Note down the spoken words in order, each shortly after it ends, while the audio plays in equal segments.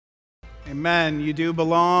Amen. You do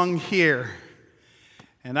belong here.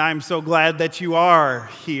 And I'm so glad that you are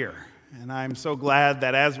here. And I'm so glad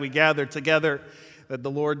that as we gather together, that the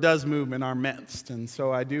Lord does move in our midst. And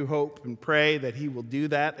so I do hope and pray that He will do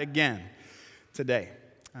that again today.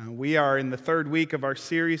 We are in the third week of our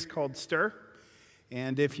series called Stir.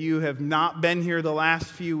 And if you have not been here the last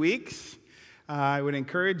few weeks, I would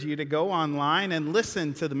encourage you to go online and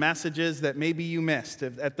listen to the messages that maybe you missed.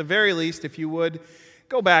 At the very least, if you would,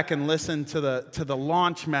 go back and listen to the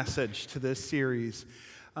launch message to this series.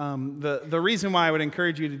 The reason why I would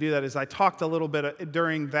encourage you to do that is I talked a little bit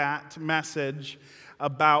during that message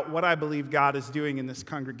about what I believe God is doing in this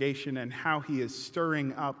congregation and how He is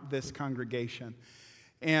stirring up this congregation.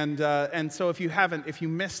 And so if you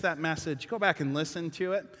missed that message, go back and listen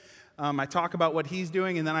to it. I talk about what He's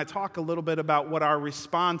doing, and then I talk a little bit about what our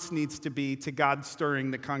response needs to be to God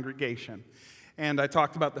stirring the congregation. And I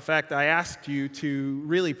talked about the fact that I asked you to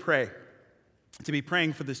really pray, to be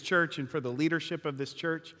praying for this church and for the leadership of this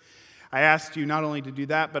church. I asked you not only to do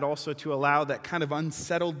that, but also to allow that kind of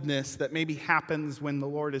unsettledness that maybe happens when the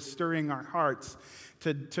Lord is stirring our hearts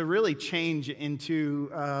to really change into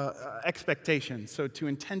expectation. So to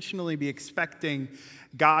intentionally be expecting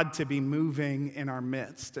God to be moving in our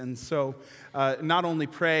midst. And so not only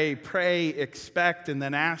pray, expect, and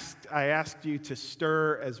then I asked you to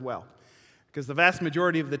stir as well. Because the vast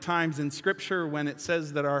majority of the times in Scripture, when it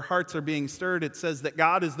says that our hearts are being stirred, it says that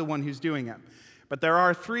God is the one who's doing it. But there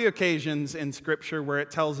are 3 occasions in Scripture where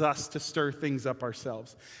it tells us to stir things up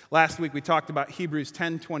ourselves. Last week we talked about Hebrews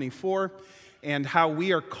 10:24 and how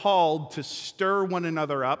we are called to stir one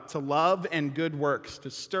another up to love and good works,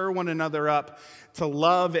 to stir one another up to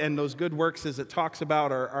love, and those good works, as it talks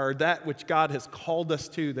about, are that which God has called us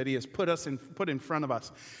to, that He has put in front of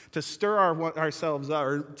us, to stir ourselves up,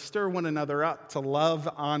 or stir one another up to love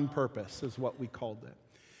on purpose is what we called it.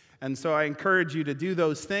 And so I encourage you to do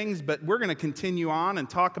those things, but we're going to continue on and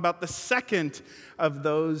talk about the second of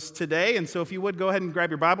those today. And so if you would, go ahead and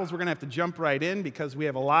grab your Bibles. We're going to have to jump right in because we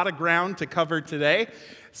have a lot of ground to cover today.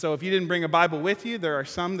 So if you didn't bring a Bible with you, there are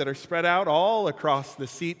some that are spread out all across the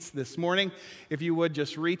seats this morning. If you would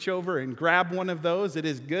just reach over and grab one of those. It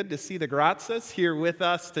is good to see the Gratzas here with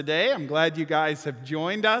us today. I'm glad you guys have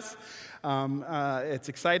joined us. It's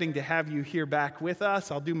exciting to have you here back with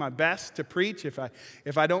us. I'll do my best to preach.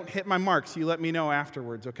 If I don't hit my marks, you let me know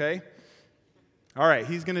afterwards, okay? All right,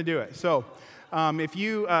 he's going to do it. So if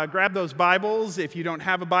you grab those Bibles, if you don't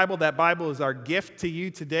have a Bible, that Bible is our gift to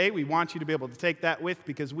you today. We want you to be able to take that with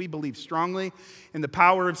because we believe strongly in the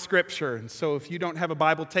power of Scripture. And so if you don't have a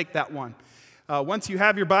Bible, take that one. Once you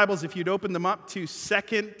have your Bibles, if you'd open them up to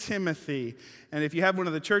 2 Timothy, and if you have one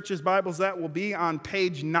of the church's Bibles, that will be on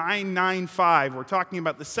page 995. We're talking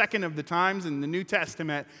about the second of the times in the New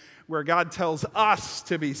Testament where God tells us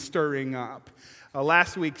to be stirring up.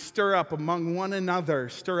 Last week, stir up among one another,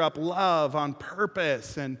 stir up love on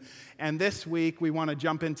purpose, and this week we want to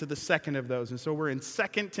jump into the second of those. And so we're in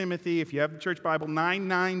 2 Timothy, if you have the church Bible,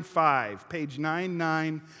 995, page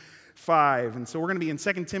 995. And so we're going to be in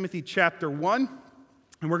 2 Timothy chapter 1,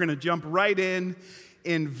 and we're going to jump right in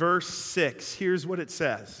verse 6. Here's what it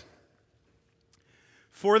says.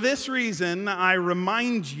 For this reason, I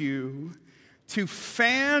remind you to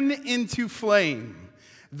fan into flame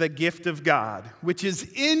the gift of God, which is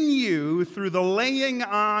in you through the laying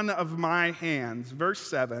on of my hands. Verse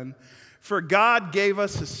 7, for God gave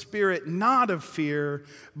us a spirit not of fear,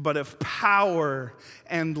 but of power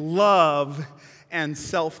and love and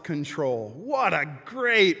self-control. What a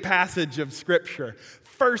great passage of Scripture.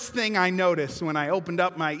 First thing I noticed when I opened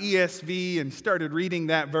up my ESV and started reading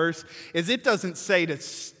that verse is it doesn't say to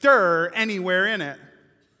stir anywhere in it.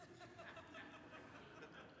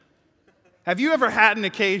 Have you ever had an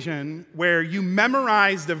occasion where you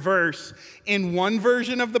memorized a verse in one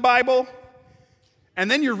version of the Bible,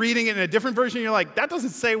 and then you're reading it in a different version, and you're like, that doesn't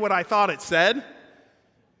say what I thought it said?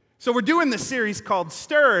 So we're doing this series called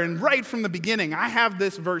Stir, and right from the beginning, I have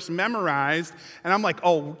this verse memorized, and I'm like,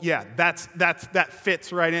 oh, yeah, that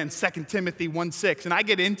fits right in, 2 Timothy 1:6. And I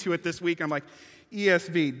get into it this week, and I'm like,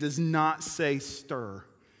 ESV does not say stir.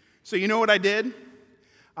 So you know what I did?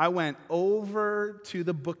 I went over to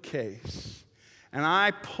the bookcase, and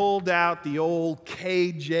I pulled out the old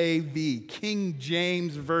KJV, King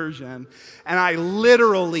James Version, and I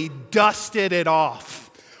literally dusted it off.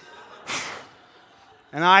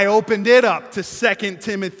 And I opened it up to 2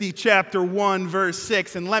 Timothy chapter 1, verse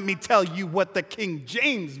 6, and let me tell you what the King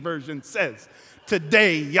James Version says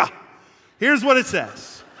today. Here's what it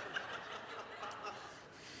says.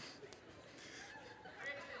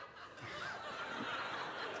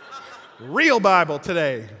 Real Bible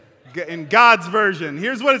today. In God's version,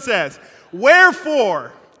 here's what it says.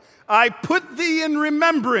 Wherefore, I put thee in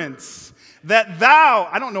remembrance that thou,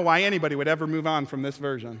 I don't know why anybody would ever move on from this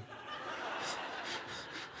version.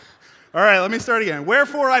 All right, let me start again.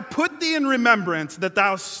 Wherefore I put thee in remembrance that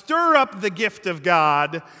thou stir up the gift of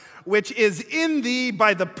God, which is in thee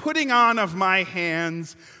by the putting on of my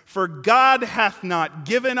hands. For God hath not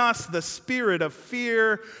given us the spirit of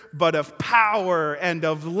fear, but of power and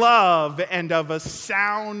of love and of a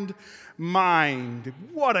sound mind.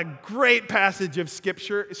 What a great passage of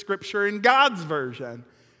scripture in God's version.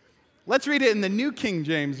 Let's read it in the New King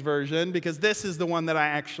James Version, because this is the one that I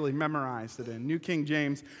actually memorized it in. New King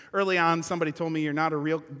James. Early on, somebody told me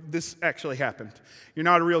this actually happened. You're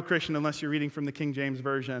not a real Christian unless you're reading from the King James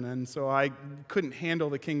Version. And so I couldn't handle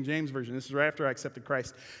the King James Version. This is right after I accepted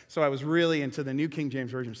Christ. So I was really into the New King James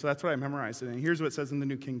Version. So that's what I memorized it in. Here's what it says in the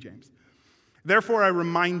New King James. Therefore I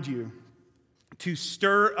remind you to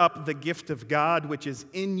stir up the gift of God which is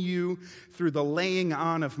in you through the laying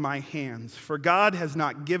on of my hands. For God has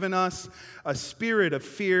not given us a spirit of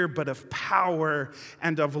fear, but of power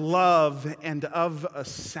and of love and of a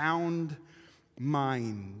sound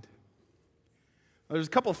mind. There's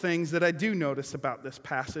a couple things that I do notice about this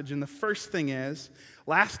passage, and the first thing is,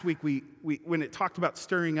 last week when it talked about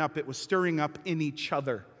stirring up, it was stirring up in each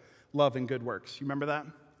other love and good works. You remember that?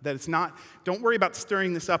 That it's not, don't worry about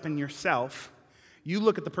stirring this up in yourself. You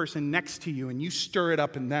look at the person next to you and you stir it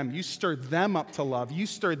up in them. You stir them up to love. You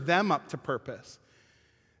stir them up to purpose.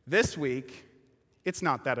 This week, it's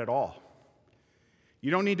not that at all.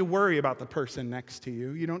 You don't need to worry about the person next to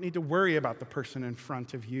you. You don't need to worry about the person in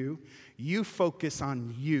front of you. You focus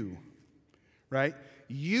on you, right?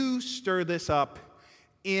 You stir this up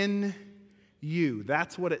in you.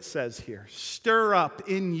 That's what it says here. Stir up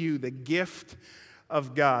in you the gift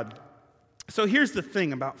of God. So here's the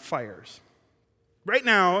thing about fires. Right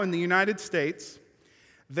now in the United States,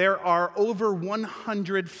 there are over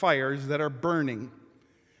 100 fires that are burning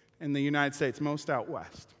in the United States, most out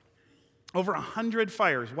west. Over 100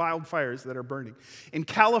 fires, wildfires that are burning. In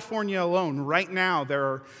California alone, right now, there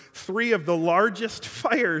are 3 of the largest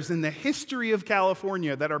fires in the history of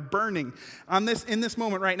California that are burning in this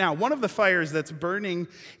moment right now. One of the fires that's burning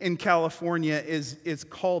in California is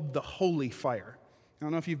called the Holy Fire. I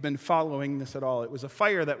don't know if you've been following this at all. It was a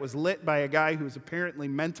fire that was lit by a guy who was apparently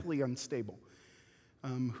mentally unstable,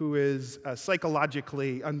 who is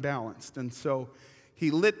psychologically unbalanced. And so he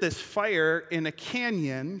lit this fire in a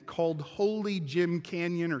canyon called Holy Jim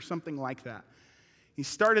Canyon or something like that. He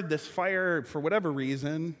started this fire for whatever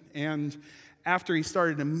reason, and after he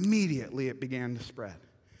started, immediately it began to spread.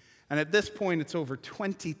 And at this point, it's over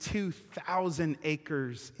 22,000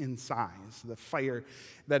 acres in size, the fire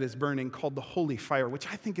that is burning, called the Holy Fire, which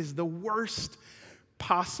I think is the worst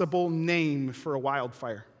possible name for a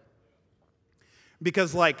wildfire.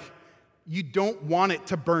 Because, you don't want it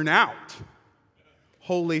to burn out.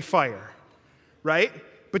 Holy fire, right?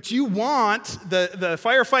 But you want the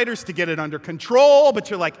firefighters to get it under control, but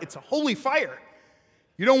you're like, it's a holy fire.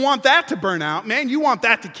 You don't want that to burn out, man. You want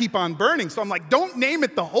that to keep on burning. So I'm like, don't name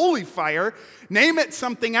it the Holy Fire. Name it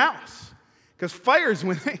something else. Because fires,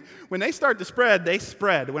 when they start to spread, they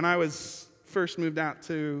spread. When I was first moved out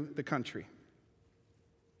to the country,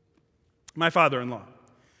 my father-in-law,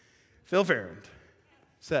 Phil Farrand,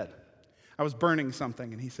 said, I was burning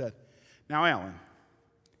something, and he said, now, Alan,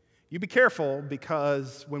 you be careful,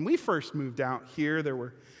 because when we first moved out here, there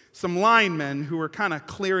were some linemen who were kind of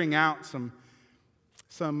clearing out some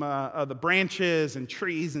of the branches and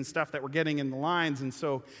trees and stuff that were getting in the lines, and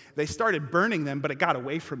so they started burning them, but it got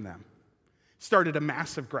away from them. Started a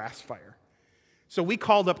massive grass fire. So we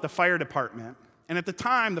called up the fire department, and at the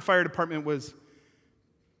time, the fire department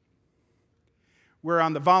we're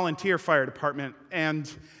on the volunteer fire department, and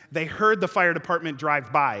they heard the fire department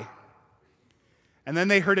drive by, and then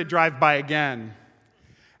they heard it drive by again,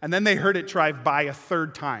 and then they heard it drive by a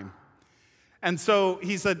third time. And so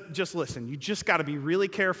he said, just listen, you just got to be really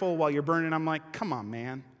careful while you're burning. I'm like, come on,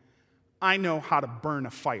 man. I know how to burn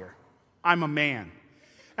a fire. I'm a man.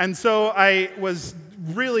 And so I was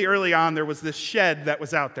really early on, there was this shed that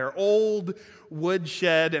was out there, old wood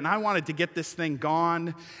shed, and I wanted to get this thing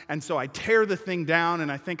gone. And so I tear the thing down, and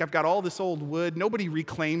I think I've got all this old wood. Nobody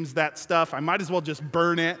reclaims that stuff. I might as well just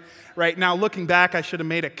burn it. Right now, looking back, I should have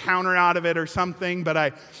made a counter out of it or something, but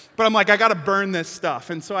I'm like, I got to burn this stuff.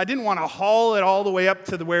 And so I didn't want to haul it all the way up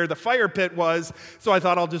to where the fire pit was, so I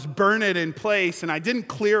thought I'll just burn it in place, and I didn't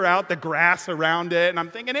clear out the grass around it, and I'm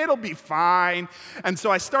thinking it'll be fine. And so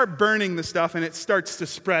I start burning the stuff, and it starts to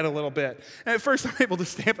spread a little bit. And at first, I'm able to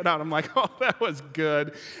stamp it out. I'm like, oh, was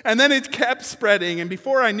good. And then it kept spreading, and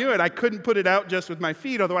before I knew it, I couldn't put it out just with my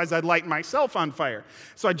feet, otherwise I'd light myself on fire.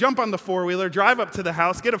 So I jump on the four-wheeler, drive up to the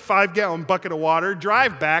house, get a 5-gallon bucket of water,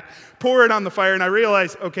 drive back, pour it on the fire, and I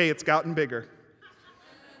realize, okay, it's gotten bigger.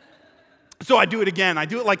 So I do it again. I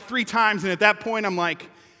do it like 3 times, and at that point I'm like,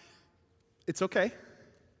 it's okay.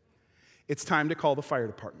 It's time to call the fire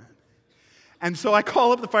department. And so I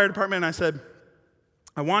call up the fire department and I said,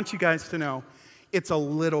 I want you guys to know it's a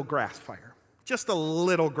little grass fire, just a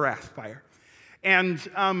little grass fire. And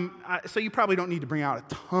so you probably don't need to bring out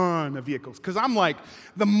a ton of vehicles, because I'm like,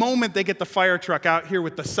 the moment they get the fire truck out here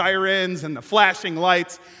with the sirens and the flashing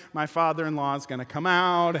lights, my father-in-law is going to come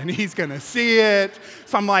out and he's going to see it.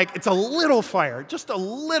 So I'm like, it's a little fire, just a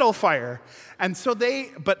little fire. And so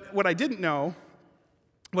but what I didn't know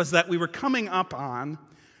was that we were coming up on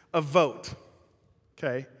a vote,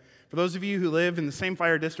 okay? For those of you who live in the same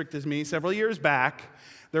fire district as me, several years back,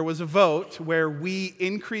 there was a vote where we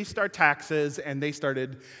increased our taxes and they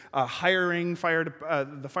started hiring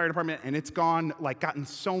the fire department, and it's gotten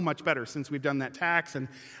so much better since we've done that tax, and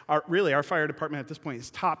our fire department at this point is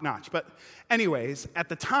top notch. But anyways, at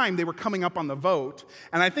the time they were coming up on the vote,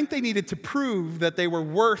 and I think they needed to prove that they were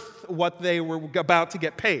worth what they were about to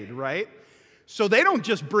get paid, right? So they don't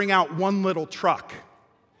just bring out one little truck.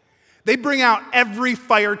 They bring out every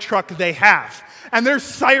fire truck they have. And there's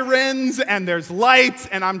sirens and there's lights,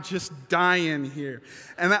 and I'm just dying here.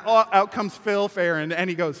 And out comes Phil Farron, and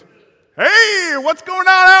he goes, hey, what's going on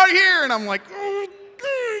out here? And I'm like,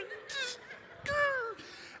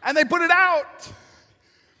 and they put it out.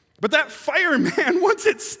 But that fire, man, once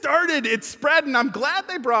it started, it spread, and I'm glad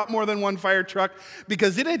they brought more than one fire truck,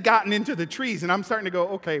 because it had gotten into the trees, and I'm starting to go,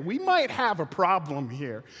 okay, we might have a problem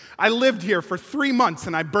here. I lived here for 3 months,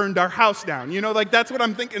 and I burned our house down. That's what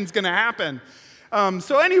I'm thinking is going to happen.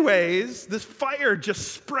 So anyways, this fire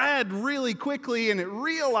just spread really quickly, and it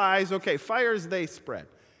realized, okay, fires, they spread.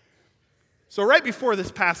 So right before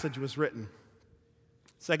this passage was written,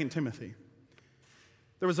 2 Timothy,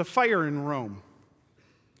 there was a fire in Rome.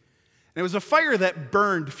 And it was a fire that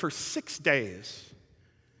burned for 6 days.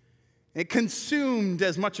 It consumed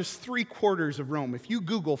as much as 3/4 of Rome. If you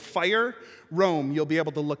Google fire Rome, you'll be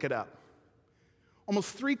able to look it up.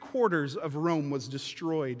 Almost 3/4 of Rome was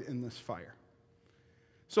destroyed in this fire.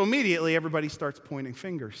 So immediately everybody starts pointing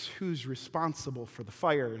fingers. Who's responsible for the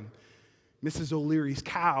fire? And Mrs. O'Leary's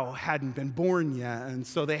cow hadn't been born yet, and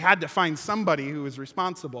so they had to find somebody who was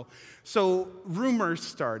responsible. So rumors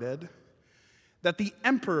started that the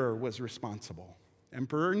emperor was responsible.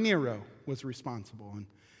 Emperor Nero was responsible. And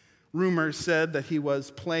rumors said that he was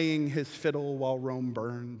playing his fiddle while Rome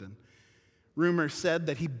burned. And rumors said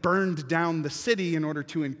that he burned down the city in order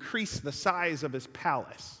to increase the size of his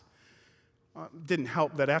palace. Didn't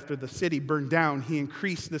help that after the city burned down, he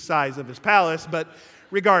increased the size of his palace, but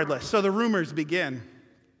regardless. So the rumors begin.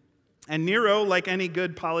 And Nero, like any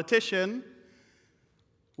good politician,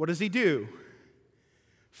 what does he do?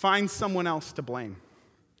 Finds someone else to blame.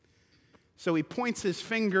 So he points his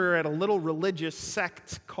finger at a little religious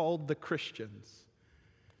sect called the Christians.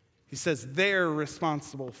 He says they're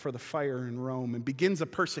responsible for the fire in Rome, and begins a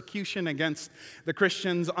persecution against the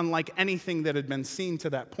Christians unlike anything that had been seen to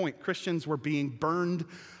that point. Christians were being burned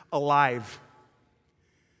alive.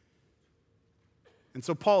 And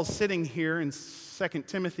so Paul's sitting here in 2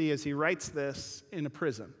 Timothy as he writes this in a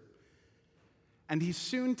prison. And he's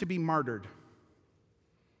soon to be martyred.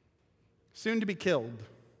 Soon to be killed.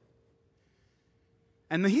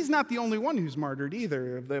 And he's not the only one who's martyred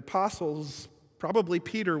either. Of the apostles, probably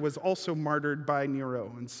Peter was also martyred by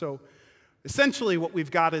Nero. And so essentially what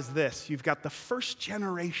we've got is this. You've got the first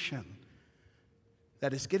generation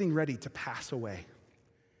that is getting ready to pass away.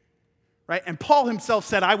 Right? And Paul himself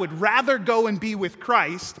said, I would rather go and be with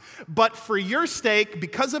Christ, but for your sake,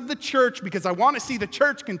 because of the church, because I want to see the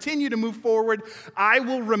church continue to move forward, I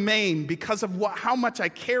will remain because of how much I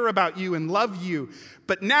care about you and love you.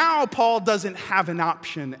 But now Paul doesn't have an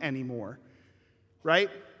option anymore, right?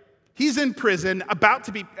 He's in prison, about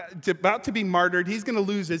to be martyred. He's going to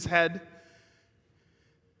lose his head.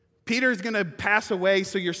 Peter's going to pass away,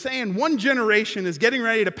 so you're saying one generation is getting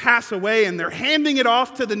ready to pass away and they're handing it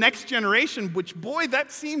off to the next generation, which, boy,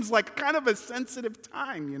 that seems like kind of a sensitive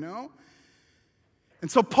time, And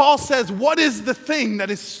so Paul says, what is the thing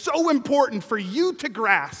that is so important for you to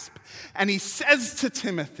grasp? And he says to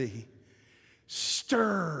Timothy,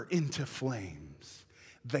 stir into flames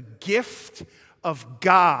the gift of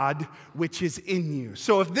God which is in you.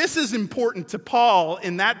 So if this is important to Paul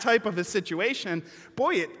in that type of a situation,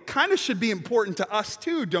 boy, it kind of should be important to us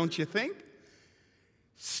too, don't you think?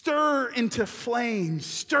 Stir into flames,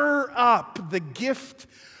 stir up the gift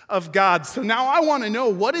of God. So now I want to know,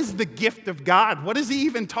 what is the gift of God? What is he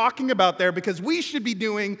even talking about there? Because we should be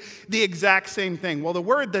doing the exact same thing. Well, the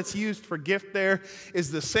word that's used for gift there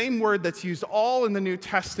is the same word that's used all in the New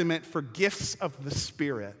Testament for gifts of the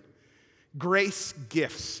Spirit. Grace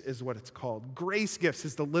gifts is what it's called. Grace gifts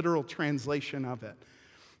is the literal translation of it.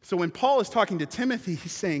 So when Paul is talking to Timothy,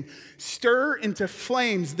 he's saying, stir into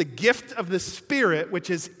flames the gift of the Spirit, which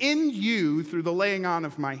is in you through the laying on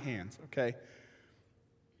of my hands, okay?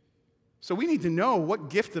 So we need to know, what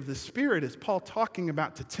gift of the Spirit is Paul talking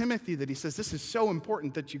about to Timothy, that he says, this is so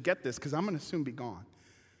important that you get this, because I'm going to soon be gone.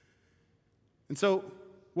 And so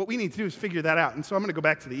what we need to do is figure that out. And so I'm going to go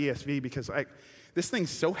back to the ESV, because this thing's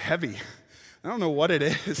so heavy. I don't know what it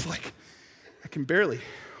is. Like, I can barely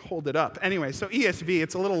hold it up. Anyway, so ESV,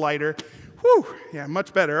 it's a little lighter. Whew, yeah,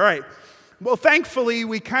 much better. All right. Well, thankfully,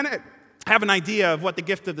 we kind of have an idea of what the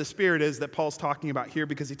gift of the Spirit is that Paul's talking about here,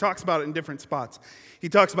 because he talks about it in different spots. He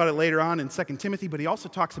talks about it later on in 2 Timothy, but he also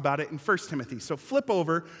talks about it in 1 Timothy. So flip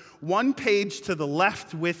over one page to the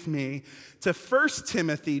left with me to 1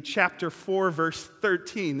 Timothy chapter 4, verse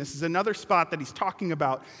 13. This is another spot that he's talking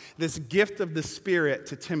about this gift of the Spirit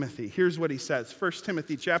to Timothy. Here's what he says. 1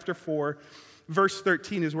 Timothy chapter 4, verse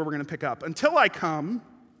 13 is where we're going to pick up. Until I come,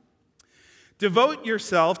 devote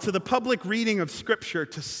yourself to the public reading of Scripture,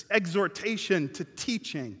 to exhortation, to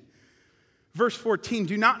teaching. Verse 14,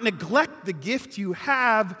 do not neglect the gift you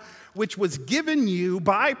have, which was given you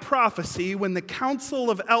by prophecy when the council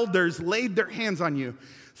of elders laid their hands on you.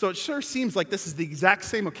 So it sure seems like this is the exact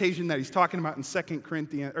same occasion that he's talking about in 2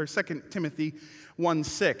 Timothy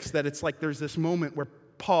 1:6, that it's like there's this moment where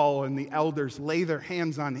Paul and the elders lay their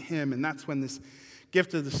hands on him, and that's when this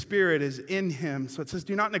gift of the Spirit is in him. So it says,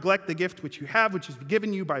 do not neglect the gift which you have, which is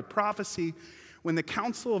given you by prophecy when the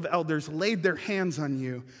council of elders laid their hands on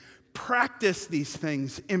you. Practice these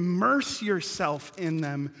things, immerse yourself in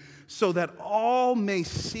them, so that all may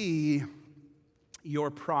see your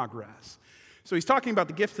progress. So he's talking about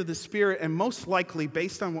the gift of the Spirit, and most likely,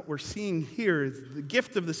 based on what we're seeing here, the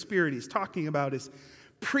gift of the Spirit he's talking about is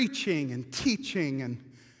preaching and teaching and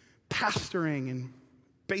pastoring, and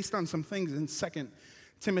based on some things in 2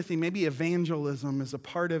 Timothy, maybe evangelism is a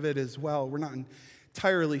part of it as well. We're not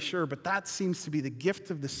entirely sure, but that seems to be the gift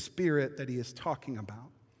of the Spirit that he is talking about.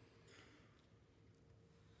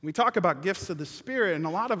 We talk about gifts of the Spirit, and a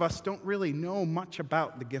lot of us don't really know much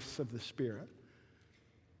about the gifts of the Spirit.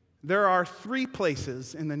 There are 3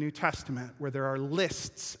 places in the New Testament where there are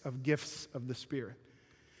lists of gifts of the Spirit.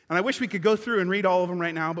 And I wish we could go through and read all of them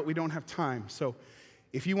right now, but we don't have time. So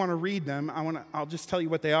if you want to read them, I'll just tell you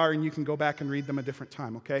what they are, and you can go back and read them a different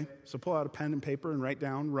time, okay? So pull out a pen and paper and write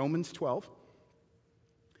down Romans 12.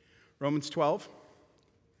 Romans 12.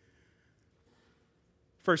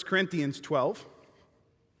 1 Corinthians 12.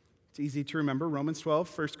 It's easy to remember. Romans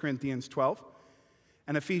 12, 1 Corinthians 12,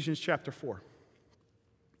 and Ephesians chapter 4.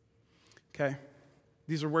 Okay?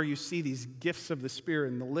 These are where you see these gifts of the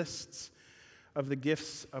Spirit and the lists of the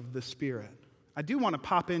gifts of the Spirit. I do want to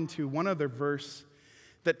pop into one other verse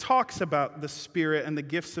that talks about the Spirit and the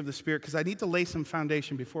gifts of the Spirit, because I need to lay some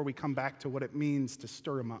foundation before we come back to what it means to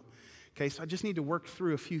stir them up. Okay, so I just need to work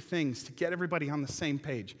through a few things to get everybody on the same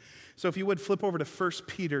page. So if you would flip over to 1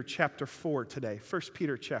 Peter chapter 4 today. 1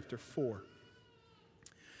 Peter chapter 4.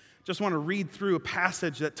 Just want to read through a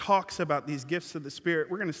passage that talks about these gifts of the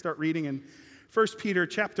Spirit. We're going to start reading in 1 Peter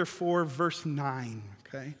chapter 4, verse 9.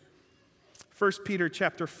 Okay? 1 Peter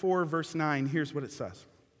chapter 4, verse 9. Here's what it says.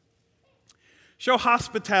 Show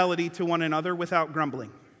hospitality to one another without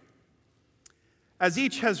grumbling. As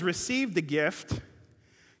each has received the gift,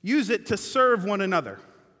 use it to serve one another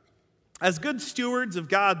as good stewards of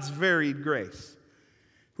God's varied grace.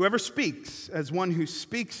 Whoever speaks as one who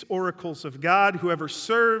speaks oracles of God, whoever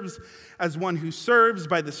serves as one who serves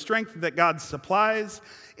by the strength that God supplies,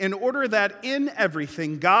 in order that in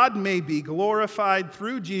everything God may be glorified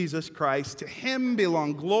through Jesus Christ. To him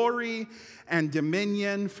belong glory and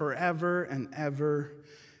dominion forever and ever.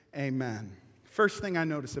 Amen. First thing I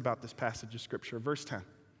notice about this passage of Scripture, verse 10.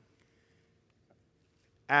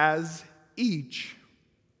 As each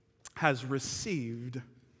has received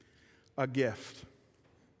a gift.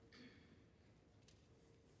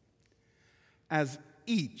 As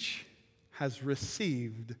each has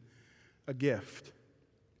received a gift.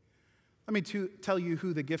 Let me tell you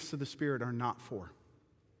who the gifts of the Spirit are not for.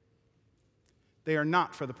 They are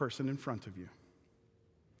not for the person in front of you.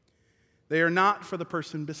 They are not for the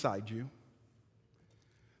person beside you.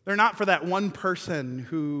 They're not for that one person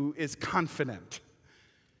who is confident.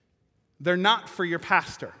 They're not for your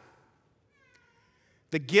pastor.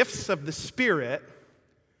 The gifts of the Spirit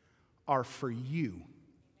are for you.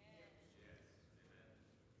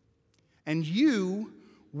 and you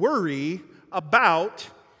worry about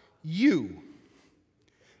you.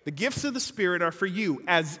 The gifts of the Spirit are for you,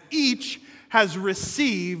 as each has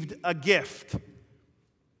received a gift.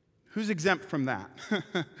 Who's exempt from that?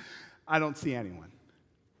 I don't see anyone.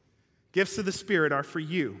 Gifts of the Spirit are for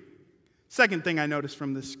you. Second thing I notice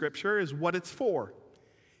from this scripture is what it's for.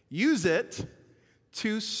 Use it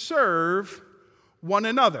to serve one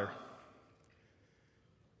another.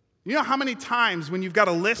 You know how many times when you've got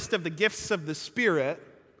a list of the gifts of the Spirit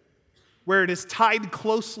where it is tied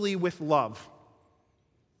closely with love?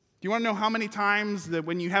 Do you want to know how many times that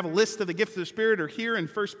when you have a list of the gifts of the Spirit, or here in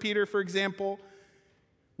 1 Peter, for example,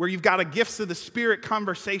 where you've got a gifts of the Spirit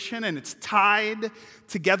conversation and it's tied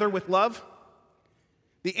together with love?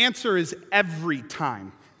 The answer is every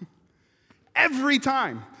time. Every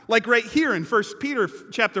time. Like right here in 1 Peter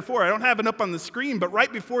chapter 4. I don't have it up on the screen, but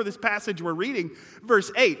right before this passage we're reading,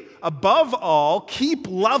 verse 8. Above all, keep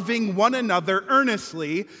loving one another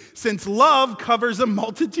earnestly, since love covers a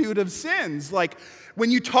multitude of sins. Like, when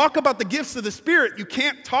you talk about the gifts of the Spirit, you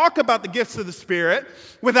can't talk about the gifts of the Spirit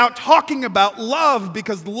without talking about love,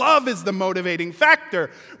 because love is the motivating factor.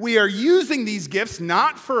 We are using these gifts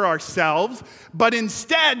not for ourselves, but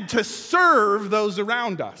instead to serve those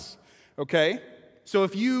around us. Okay? So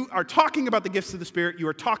if you are talking about the gifts of the Spirit, you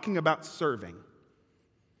are talking about serving.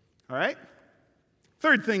 All right?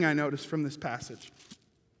 Third thing I noticed from this passage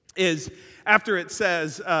is after it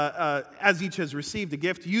says, as each has received a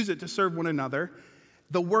gift, use it to serve one another,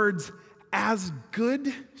 the words, as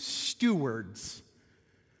good stewards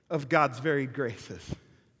of God's varied graces.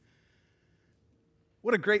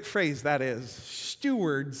 What a great phrase that is,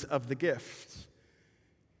 stewards of the gifts.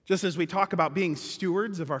 Just as we talk about being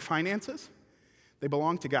stewards of our finances, they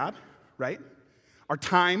belong to God, right? Our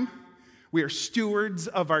time, we are stewards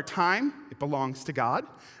of our time. It belongs to God,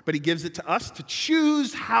 but He gives it to us to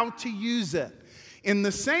choose how to use it. In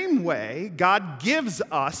the same way, God gives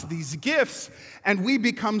us these gifts and we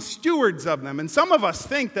become stewards of them. And some of us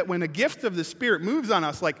think that when a gift of the Spirit moves on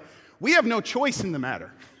us, like, we have no choice in the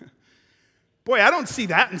matter. Boy, I don't see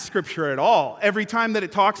that in Scripture at all. Every time that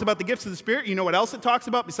it talks about the gifts of the Spirit, you know what else it talks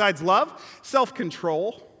about besides love?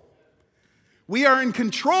 Self-control. We are in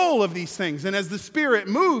control of these things, and as the Spirit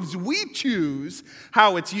moves, we choose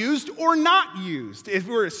how it's used or not used. If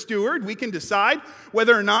we're a steward, we can decide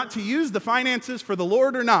whether or not to use the finances for the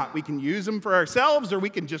Lord or not. We can use them for ourselves, or we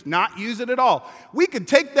can just not use it at all. We could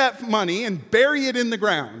take that money and bury it in the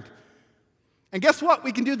ground. And guess what?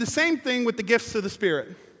 We can do the same thing with the gifts of the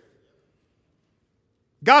Spirit.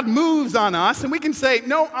 God moves on us, and we can say,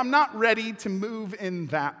 no, I'm not ready to move in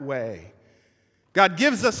that way. God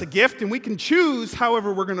gives us a gift, and we can choose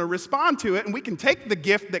however we're going to respond to it, and we can take the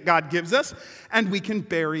gift that God gives us, and we can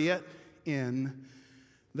bury it in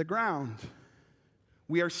the ground.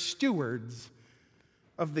 We are stewards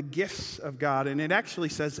of the gifts of God, and it actually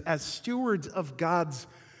says, as stewards of God's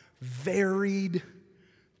varied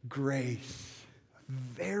grace.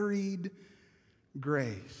 Varied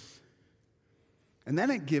grace. And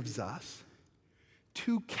then it gives us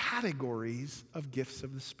two categories of gifts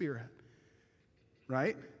of the Spirit.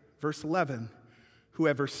 Right? Verse 11,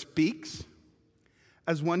 whoever speaks,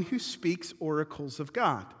 as one who speaks oracles of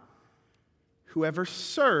God. Whoever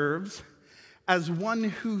serves, as one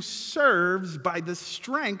who serves by the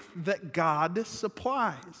strength that God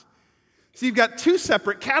supplies. So you've got two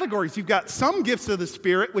separate categories. You've got some gifts of the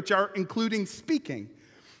Spirit, which are including speaking.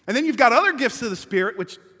 And then you've got other gifts of the Spirit,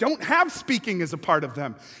 which don't have speaking as a part of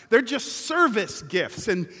them. They're just service gifts.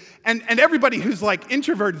 And everybody who's like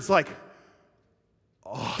introverted is like,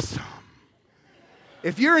 awesome.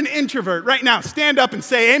 If you're an introvert right now, stand up and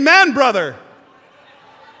say, amen, brother.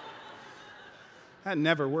 That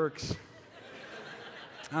never works.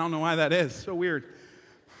 I don't know why that is. So weird.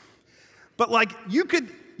 But like, you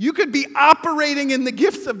could be operating in the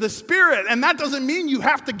gifts of the Spirit, and that doesn't mean you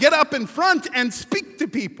have to get up in front and speak to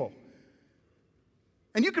people.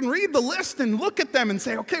 And you can read the list and look at them and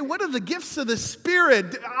say, okay, what are the gifts of the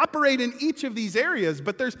Spirit operate in each of these areas?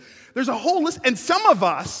 But there's a whole list. And some of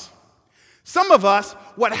us,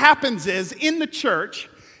 what happens is in the church,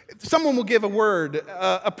 someone will give a word,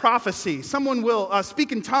 a prophecy. Someone will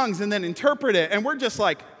speak in tongues and then interpret it. And we're just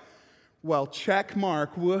like, well, check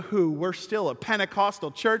mark, woohoo. We're still a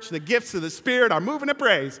Pentecostal church. The gifts of the Spirit are moving to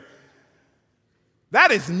praise.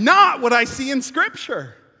 That is not what I see in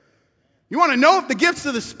Scripture. You want to know if the gifts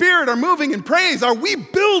of the Spirit are moving in praise? Are we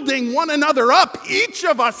building one another up, each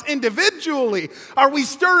of us individually? Are we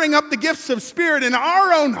stirring up the gifts of Spirit in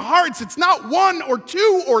our own hearts? It's not one or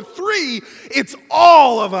two or three, it's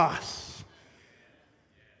all of us.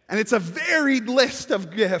 And it's a varied list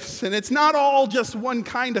of gifts, and it's not all just one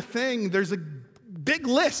kind of thing. There's a big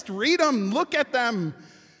list. Read them, look at them,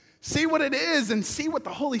 see what it is, and see what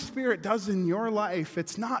the Holy Spirit does in your life.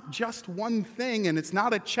 It's not just one thing, and it's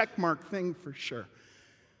not a checkmark thing for sure.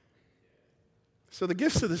 So the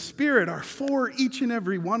gifts of the Spirit are for each and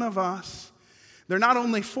every one of us. They're not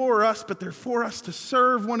only for us, but they're for us to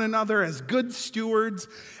serve one another as good stewards.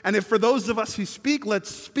 And if for those of us who speak, let's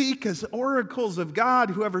speak as oracles of God.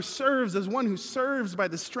 Whoever serves as one who serves by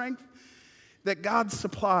the strength that God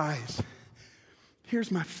supplies.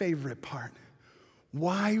 Here's my favorite part.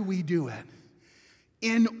 Why we do it.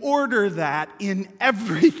 In order that in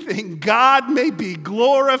everything God may be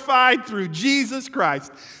glorified through Jesus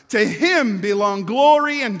Christ. To him belong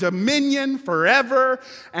glory and dominion forever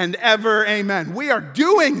and ever. Amen. We are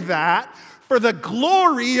doing that for the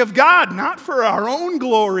glory of God, not for our own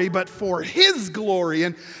glory, but for his glory.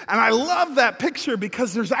 And I love that picture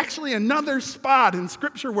because there's actually another spot in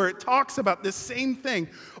Scripture where it talks about this same thing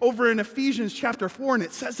over in Ephesians chapter 4, and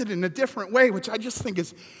it says it in a different way, which I just think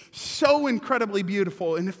is so incredibly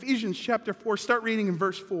beautiful. In Ephesians chapter 4, start reading in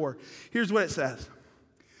verse 4. Here's what it says.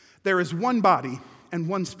 There is one body and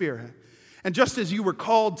one Spirit. And just as you were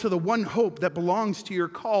called to the one hope that belongs to your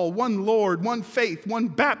call, one Lord, one faith, one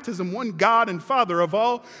baptism, one God and Father of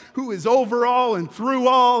all, who is over all and through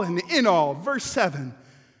all and in all. Verse 7,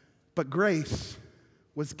 but grace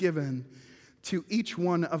was given to each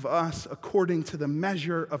one of us according to the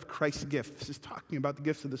measure of Christ's gift. This is talking about the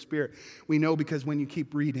gifts of the Spirit. We know because when you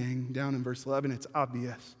keep reading down in verse 11, it's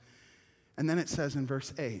obvious. And then it says in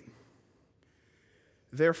verse 8,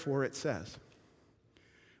 therefore it says,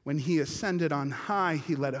 when he ascended on high,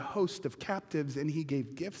 he led a host of captives and he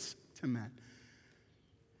gave gifts to men.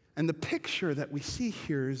 And the picture that we see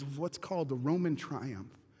here is what's called the Roman triumph.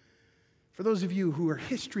 For those of you who are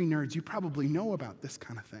history nerds, you probably know about this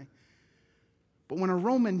kind of thing. But when a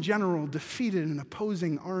Roman general defeated an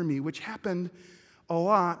opposing army, which happened a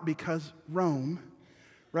lot because Rome,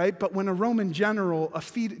 right? But when a Roman general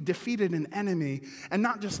defeated an enemy, and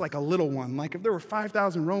not just like a little one, like if there were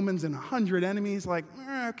 5,000 Romans and 100 enemies, like,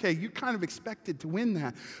 okay, you kind of expected to win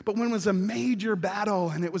that. But when it was a major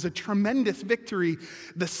battle and it was a tremendous victory,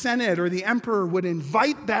 the Senate or the emperor would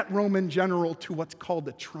invite that Roman general to what's called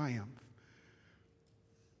a triumph,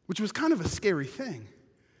 which was kind of a scary thing.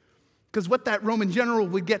 Because what that Roman general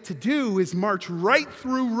would get to do is march right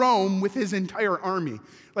through Rome with his entire army.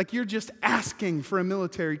 Like you're just asking for a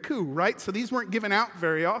military coup, right? So these weren't given out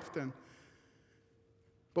very often.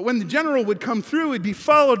 But when the general would come through, he'd be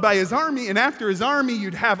followed by his army, and after his army,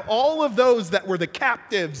 you'd have all of those that were the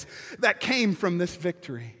captives that came from this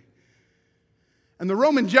victory. And the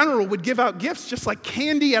Roman general would give out gifts just like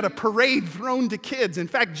candy at a parade thrown to kids. In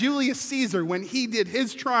fact, Julius Caesar, when he did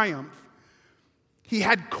his triumph, he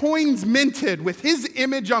had coins minted with his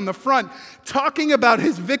image on the front, talking about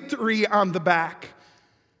his victory on the back.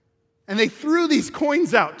 And they threw these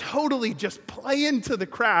coins out, totally just playing to the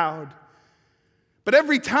crowd. But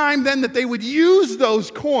every time then that they would use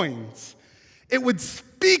those coins, it would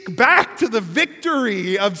speak back to the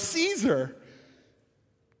victory of Caesar.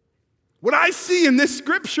 What I see in this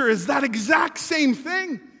scripture is that exact same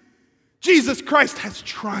thing. Jesus Christ has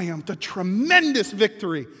triumphed, a tremendous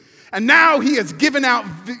victory. And now he has given out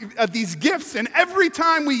these gifts, and every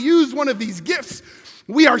time we use one of these gifts,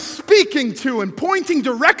 we are speaking to and pointing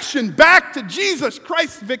direction back to Jesus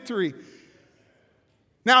Christ's victory.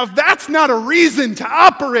 Now, if that's not a reason to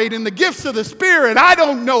operate in the gifts of the Spirit, I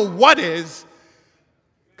don't know what is.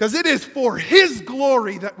 Because it is for his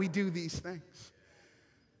glory that we do these things.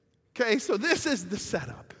 Okay, so this is the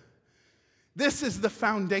setup. This is the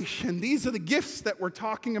foundation. These are the gifts that we're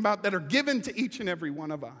talking about that are given to each and every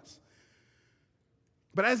one of us.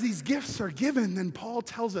 But as these gifts are given, then Paul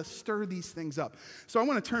tells us, stir these things up. So I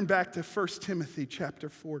want to turn back to 1 Timothy chapter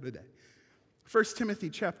 4 today. 1 Timothy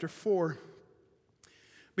chapter 4,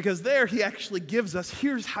 because there he actually gives us,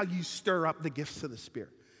 here's how you stir up the gifts of the Spirit.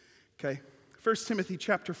 Okay, 1 Timothy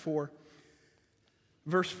chapter 4,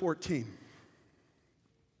 verse 14.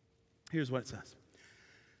 Here's what it says.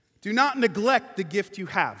 Do not neglect the gift you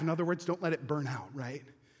have. In other words, don't let it burn out, right?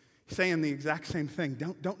 He's saying the exact same thing.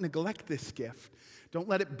 Don't neglect this gift. Don't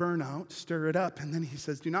let it burn out, stir it up. And then he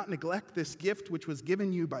says, do not neglect this gift which was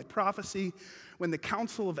given you by prophecy when the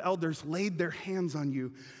council of elders laid their hands on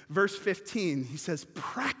you. Verse 15, he says,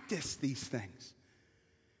 practice these things.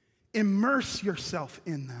 Immerse yourself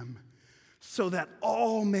in them so that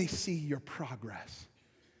all may see your progress.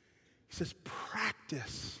 He says,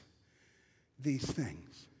 practice these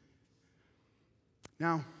things.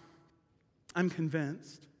 Now, I'm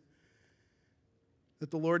convinced that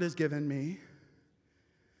the Lord has given me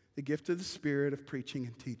the gift of the Spirit of preaching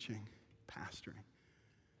and teaching, pastoring.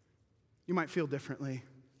 You might feel differently.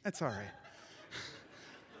 That's all right.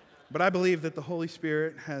 But I believe that the Holy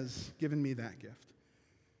Spirit has given me that gift.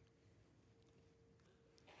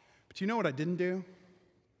 But you know what I didn't do?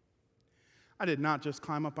 I did not just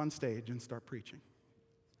climb up on stage and start preaching.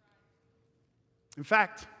 In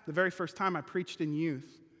fact, the very first time I preached in youth,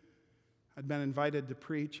 I'd been invited to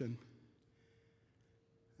preach, and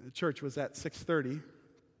the church was at 6:30, and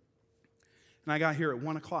I got here at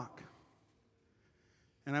 1 o'clock.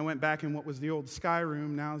 And I went back in what was the old Sky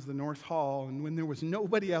Room, now is the North Hall, and when there was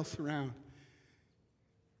nobody else around,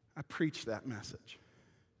 I preached that message.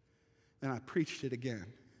 Then I preached it again.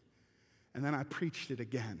 And then I preached it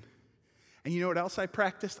again. And you know what else I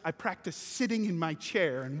practiced? I practiced sitting in my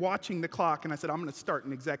chair and watching the clock, and I said, I'm going to start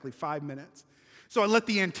in exactly 5 minutes. So I let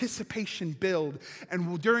the anticipation build,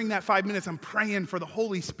 and during that 5 minutes, I'm praying for the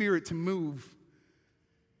Holy Spirit to move.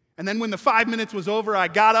 And then when the 5 minutes was over, I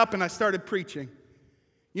got up and I started preaching.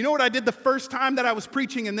 You know what I did the first time that I was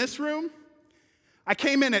preaching in this room? I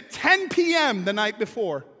came in at 10 p.m. the night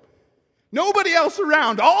before. Nobody else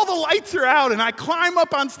around. All the lights are out, and I climb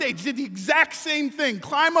up on stage. Did the exact same thing.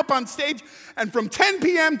 Climb up on stage, and from 10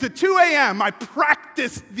 p.m. to 2 a.m., I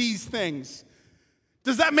practiced these things.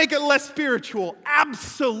 Does that make it less spiritual?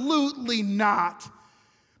 Absolutely not.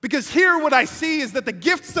 Because here what I see is that the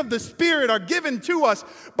gifts of the Spirit are given to us,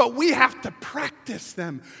 but we have to practice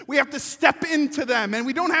them. We have to step into them, and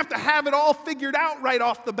we don't have to have it all figured out right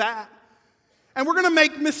off the bat. And we're going to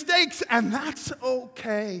make mistakes, and that's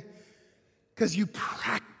okay, because you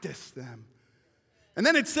practice them. And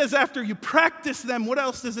then it says after you practice them, what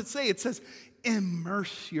else does it say? It says,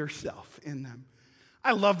 immerse yourself in them.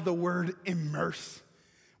 I love the word immerse.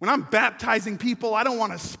 When I'm baptizing people, I don't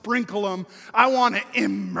want to sprinkle them. I want to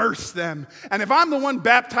immerse them. And if I'm the one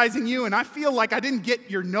baptizing you and I feel like I didn't get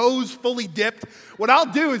your nose fully dipped, what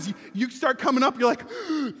I'll do is you start coming up, you're like,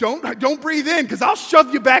 don't breathe in, because I'll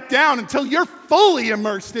shove you back down until you're fully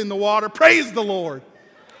immersed in the water. Praise the Lord.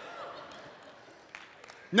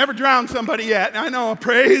 Never drowned somebody yet. I know,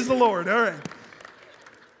 praise the Lord. All right.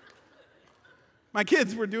 My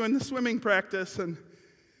kids were doing the swimming practice, and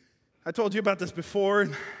I told you about this before,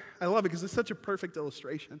 and I love it because it's such a perfect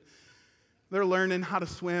illustration. They're learning how to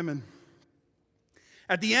swim, and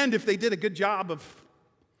at the end, if they did a good job of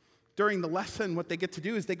during the lesson, what they get to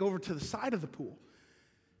do is they go over to the side of the pool,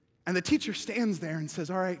 and the teacher stands there and says,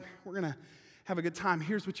 all right, we're going to have a good time.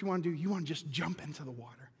 Here's what you want to do. You want to just jump into the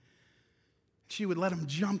water. She would let them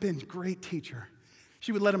jump in. Great teacher.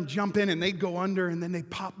 She would let them jump in, and they'd go under, and then they'd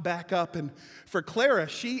pop back up. And for Clara,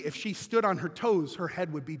 if she stood on her toes, her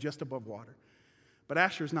head would be just above water. But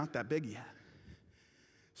Asher's not that big yet.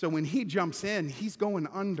 So when he jumps in, he's going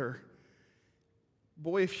under.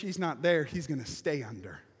 Boy, if she's not there, he's going to stay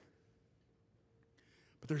under.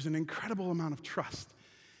 But there's an incredible amount of trust.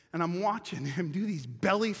 And I'm watching him do these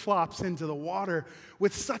belly flops into the water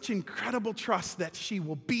with such incredible trust that she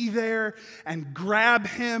will be there and grab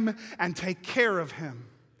him and take care of him.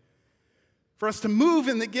 For us to move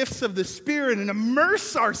in the gifts of the Spirit and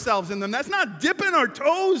immerse ourselves in them, that's not dipping our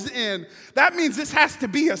toes in. That means this has to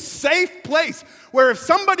be a safe place where if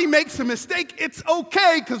somebody makes a mistake, it's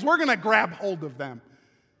okay because we're going to grab hold of them.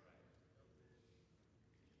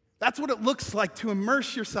 That's what it looks like to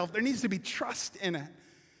immerse yourself. There needs to be trust in it.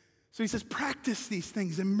 So he says, practice these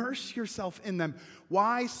things, immerse yourself in them.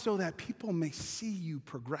 Why? So that people may see you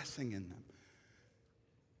progressing in them.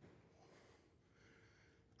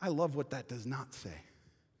 I love what that does not say.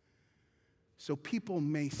 So people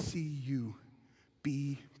may see you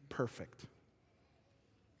be perfect.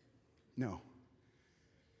 No.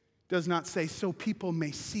 It does not say, so people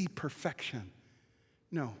may see perfection.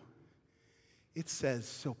 No. It says,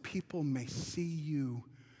 so people may see you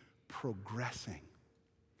progressing.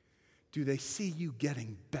 Do they see you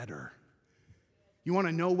getting better? You want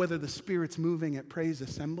to know whether the Spirit's moving at Praise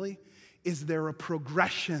Assembly? Is there a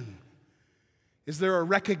progression? Is there a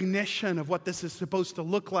recognition of what this is supposed to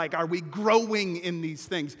look like? Are we growing in these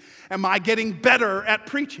things? Am I getting better at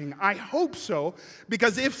preaching? I hope so,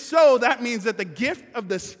 because if so, that means that the gift of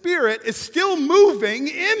the Spirit is still moving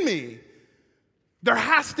in me. There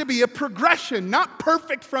has to be a progression, not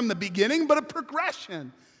perfect from the beginning, but a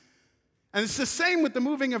progression. And it's the same with the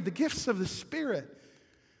moving of the gifts of the Spirit.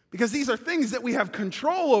 Because these are things that we have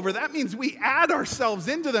control over. That means we add ourselves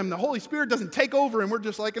into them. The Holy Spirit doesn't take over and we're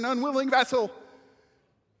just like an unwilling vessel.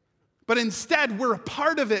 But instead, we're a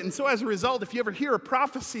part of it. And so as a result, if you ever hear a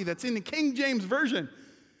prophecy that's in the King James Version,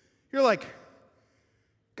 you're like,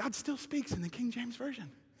 God still speaks in the King James Version.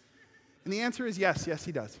 And the answer is yes,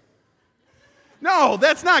 he does. No,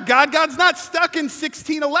 that's not God. God's not stuck in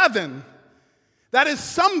 1611. That is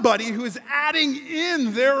somebody who is adding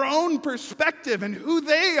in their own perspective and who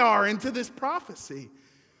they are into this prophecy.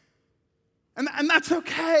 And that's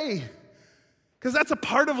okay. Because that's a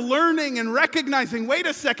part of learning and recognizing, wait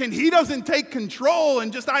a second, he doesn't take control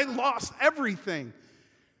and just I lost everything.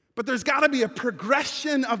 But there's got to be a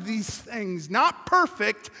progression of these things. Not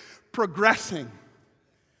perfect, progressing.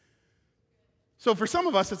 So for some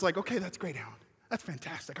of us, it's like, okay, that's great, Alan. That's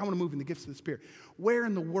fantastic. I want to move in the gifts of the Spirit. Where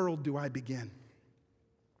in the world do I begin?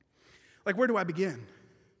 Like, where do I begin?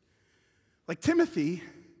 Like Timothy,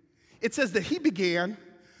 it says that he began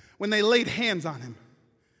when they laid hands on him.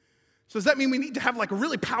 So does that mean we need to have like a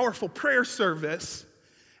really powerful prayer service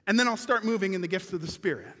and then I'll start moving in the gifts of the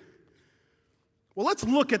Spirit? Well, let's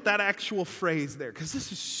look at that actual phrase there because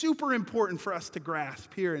this is super important for us to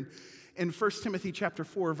grasp here in 1 Timothy chapter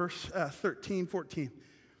 4, verse 13, 14.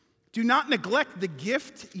 Do not neglect the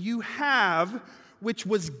gift you have, which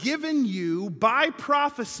was given you by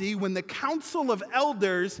prophecy when the council of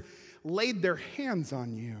elders laid their hands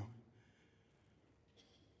on you.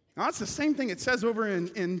 Now, that's the same thing it says over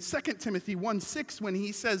in 2 Timothy 1:6 when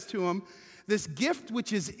he says to him, this gift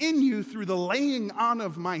which is in you through the laying on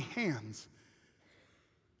of my hands.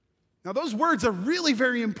 Now, those words are really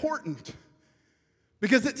very important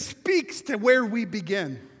because it speaks to where we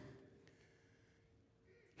begin.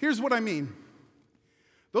 Here's what I mean.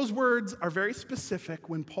 Those words are very specific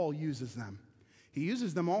when Paul uses them. He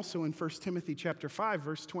uses them also in 1 Timothy chapter 5,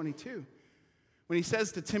 verse 22. When he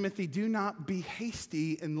says to Timothy, do not be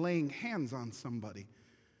hasty in laying hands on somebody.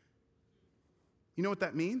 You know what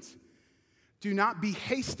that means? Do not be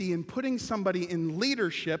hasty in putting somebody in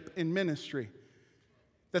leadership in ministry.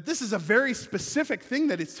 That this is a very specific thing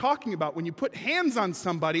that it's talking about. When you put hands on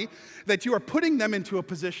somebody, that you are putting them into a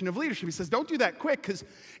position of leadership. He says, don't do that quick, because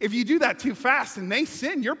if you do that too fast and they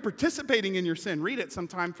sin, you're participating in your sin. Read it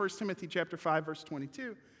sometime, 1 Timothy chapter 5, verse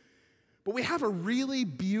 22. But we have a really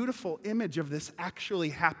beautiful image of this actually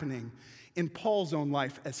happening in Paul's own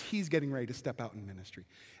life as he's getting ready to step out in ministry.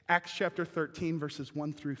 Acts chapter 13, verses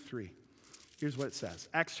 1 through 3. Here's what it says.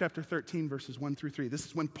 Acts chapter 13, verses 1 through 3. This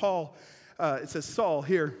is when Paul... it says Saul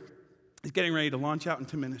here is getting ready to launch out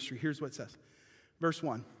into ministry. Here's what it says. Verse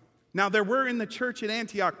 1. Now there were in the church at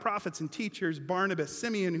Antioch prophets and teachers, Barnabas,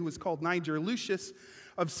 Simeon, who was called Niger, Lucius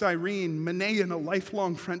of Cyrene, Manaen, a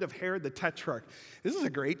lifelong friend of Herod the Tetrarch. This is a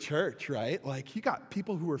great church, right? Like you got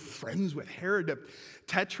people who are friends with Herod the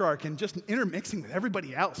Tetrarch and just intermixing with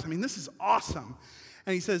everybody else. I mean, this is awesome.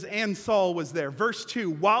 And he says, and Saul was there. Verse 2,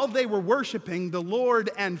 while they were worshiping the Lord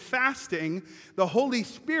and fasting, the Holy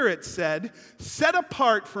Spirit said, set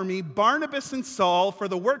apart for me Barnabas and Saul for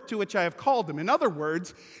the work to which I have called them. In other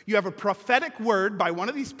words, you have a prophetic word by one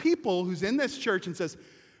of these people who's in this church and says,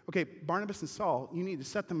 okay, Barnabas and Saul, you need to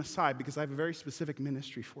set them aside because I have a very specific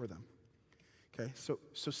ministry for them. Okay, so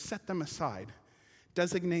set them aside.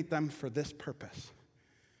 Designate them for this purpose.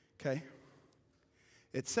 Okay?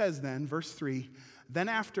 It says then, verse 3, then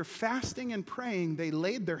after fasting and praying, they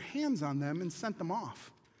laid their hands on them and sent them off.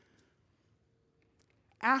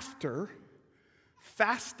 After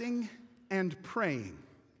fasting and praying,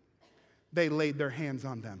 they laid their hands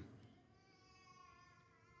on them.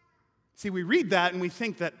 See, we read that and we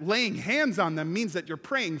think that laying hands on them means that you're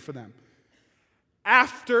praying for them.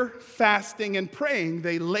 After fasting and praying,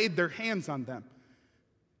 they laid their hands on them.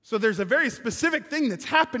 So there's a very specific thing that's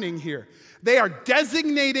happening here. They are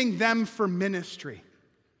designating them for ministry.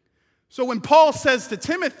 So when Paul says to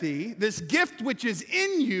Timothy, this gift which is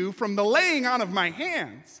in you from the laying on of my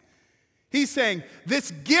hands, he's saying, this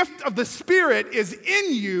gift of the Spirit is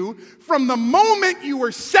in you from the moment you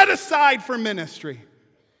were set aside for ministry.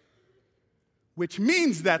 Which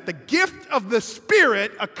means that the gift of the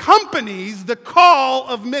Spirit accompanies the call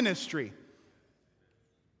of ministry.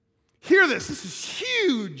 Hear this is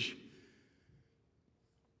huge.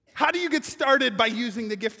 How do you get started by using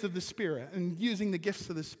the gift of the Spirit and using the gifts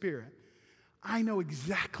of the Spirit? I know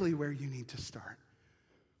exactly where you need to start.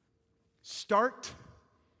 Start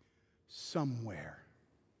somewhere.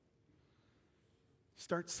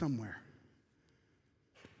 Start somewhere.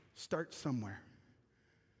 Start somewhere.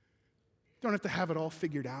 You don't have to have it all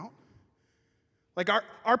figured out. Like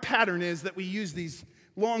our pattern is that we use these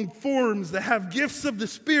long forms that have gifts of the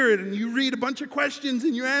Spirit, and you read a bunch of questions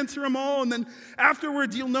and you answer them all, and then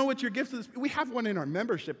afterwards you'll know what your gift is. We have one in our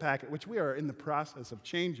membership packet, which we are in the process of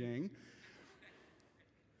changing.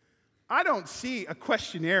 I don't see a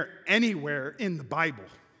questionnaire anywhere in the Bible.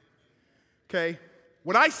 Okay?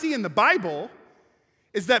 What I see in the Bible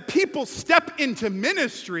is that people step into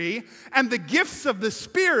ministry and the gifts of the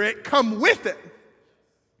Spirit come with it.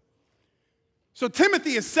 So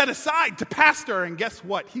Timothy is set aside to pastor, and guess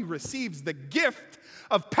what? He receives the gift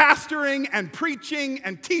of pastoring and preaching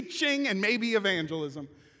and teaching and maybe evangelism.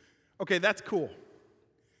 Okay, that's cool.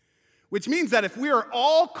 Which means that if we are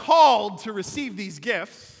all called to receive these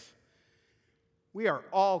gifts, we are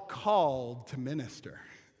all called to minister.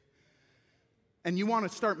 And you want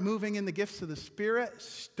to start moving in the gifts of the Spirit?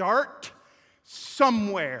 Start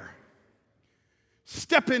somewhere.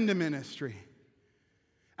 Step into ministry.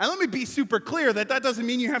 And let me be super clear that doesn't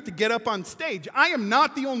mean you have to get up on stage. I am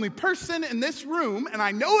not the only person in this room, and I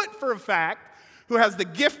know it for a fact, who has the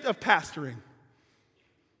gift of pastoring.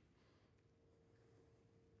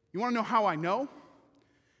 You want to know how I know?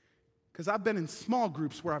 Because I've been in small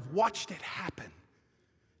groups where I've watched it happen.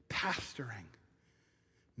 Pastoring,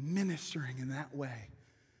 ministering in that way.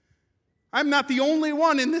 I'm not the only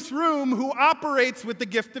one in this room who operates with the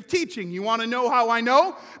gift of teaching. You want to know how I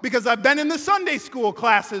know? Because I've been in the Sunday school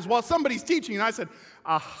classes while somebody's teaching, and I said,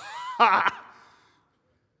 aha.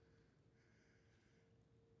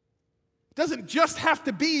 It doesn't just have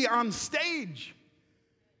to be on stage.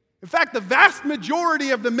 In fact, the vast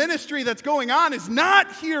majority of the ministry that's going on is not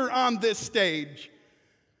here on this stage,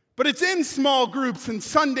 but it's in small groups and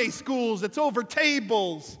Sunday schools. It's over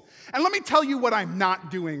tables. And let me tell you what I'm not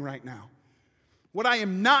doing right now. What I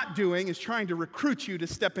am not doing is trying to recruit you to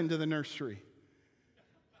step into the nursery.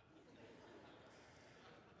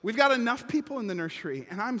 We've got enough people in the nursery,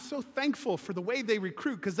 and I'm so thankful for the way they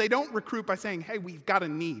recruit, because they don't recruit by saying, hey, we've got a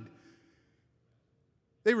need.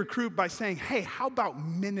 They recruit by saying, hey, how about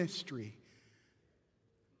ministry?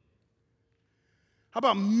 How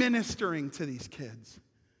about ministering to these kids?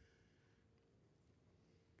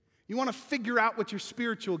 You want to figure out what your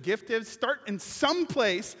spiritual gift is? Start in some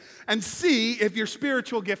place and see if your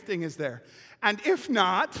spiritual gifting is there. And if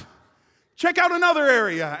not, check out another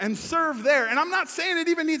area and serve there. And I'm not saying it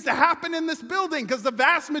even needs to happen in this building, because the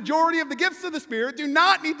vast majority of the gifts of the Spirit do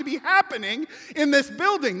not need to be happening in this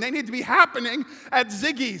building. They need to be happening at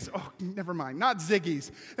Ziggy's. Oh, never mind, not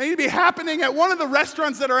Ziggy's. They need to be happening at one of the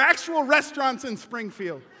restaurants that are actual restaurants in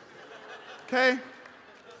Springfield. Okay?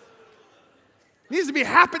 It needs to be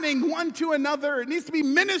happening one to another. It needs to be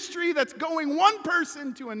ministry that's going one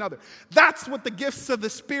person to another. That's what the gifts of the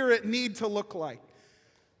Spirit need to look like.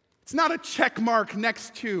 It's not a check mark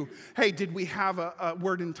next to, hey, did we have a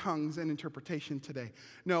word in tongues and interpretation today?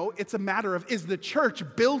 No, it's a matter of, is the church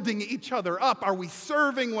building each other up? Are we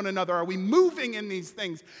serving one another? Are we moving in these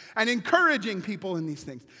things and encouraging people in these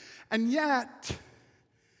things? And yet,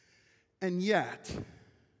 in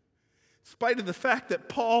spite of the fact that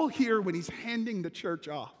Paul here, when he's handing the church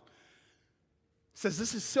off, says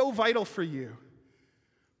this is so vital for you,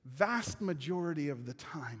 vast majority of the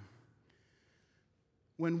time,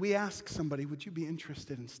 when we ask somebody, would you be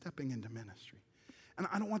interested in stepping into ministry? And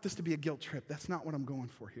I don't want this to be a guilt trip. That's not what I'm going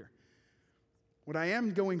for here. What I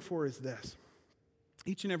am going for is this.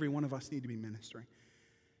 Each and every one of us need to be ministering.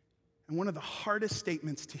 And one of the hardest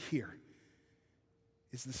statements to hear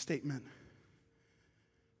is the statement,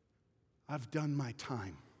 I've done my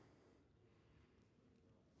time.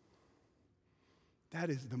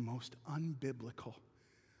 That is the most unbiblical,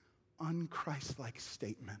 unchristlike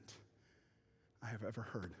statement I have ever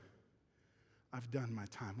heard. I've done my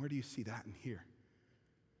time. Where do you see that in here?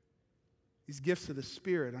 These gifts of the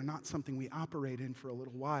Spirit are not something we operate in for a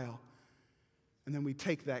little while, and then we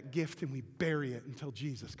take that gift and we bury it until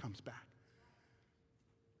Jesus comes back.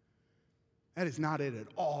 That is not it at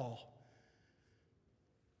all.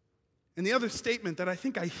 And the other statement that I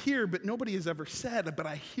think I hear, but nobody has ever said, but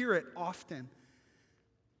I hear it often,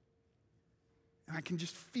 and I can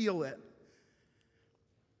just feel it,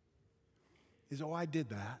 is, oh, I did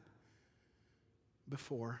that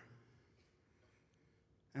before,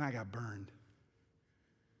 and I got burned.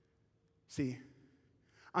 See,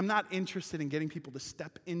 I'm not interested in getting people to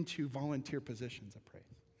step into volunteer positions of praise.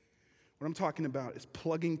 What I'm talking about is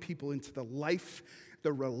plugging people into the life,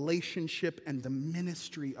 the relationship, and the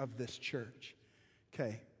ministry of this church.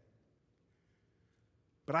 Okay?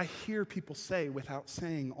 But I hear people say, without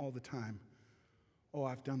saying all the time, oh,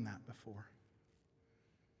 I've done that before.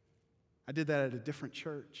 I did that at a different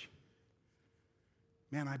church.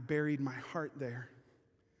 Man, I buried my heart there.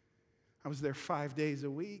 I was there 5 days a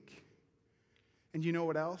week. And you know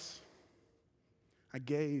what else? I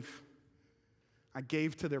gave. I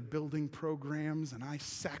gave to their building programs, and I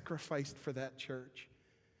sacrificed for that church.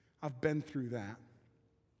 I've been through that.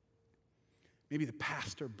 Maybe the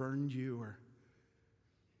pastor burned you, or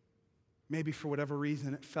maybe for whatever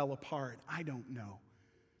reason it fell apart. I don't know.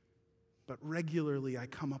 But regularly I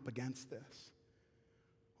come up against this.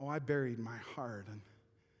 Oh, I buried my heart, and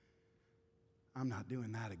I'm not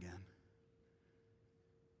doing that again.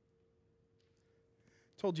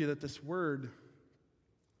 told you that this word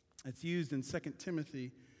that's used in 2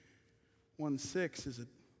 Timothy 1:6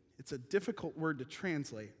 it's a difficult word to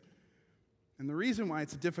translate. And the reason why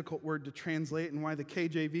it's a difficult word to translate and why the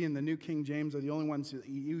KJV and the New King James are the only ones that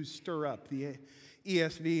use stir up, the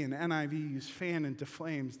ESV and NIV use fan into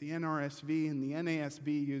flames, the NRSV and the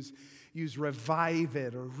NASB use revive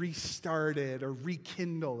it or restart it or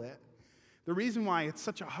rekindle it. The reason why it's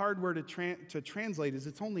such a hard word to translate is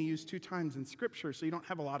it's only used 2 times in Scripture, so you don't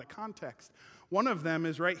have a lot of context. One of them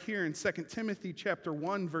is right here in 2 Timothy chapter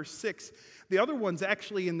 1, verse 6. The other one's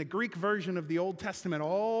actually in the Greek version of the Old Testament,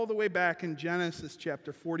 all the way back in Genesis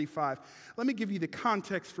chapter 45. Let me give you the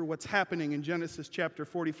context for what's happening in Genesis chapter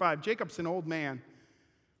 45. Jacob's an old man.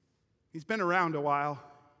 He's been around a while.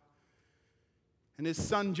 And his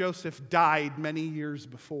son Joseph died many years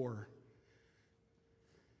before.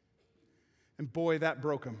 And boy, that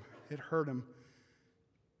broke him. It hurt him.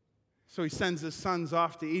 So he sends his sons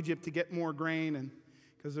off to Egypt to get more grain, and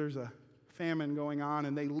because there's a famine going on,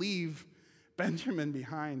 and they leave Benjamin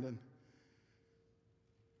behind. And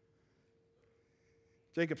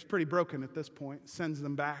Jacob's pretty broken at this point, sends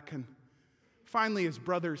them back, and finally his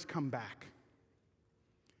brothers come back.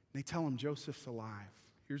 They tell him Joseph's alive.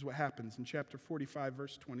 Here's what happens in chapter 45,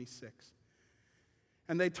 verse 26.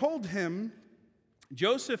 And they told him,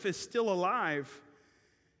 Joseph is still alive,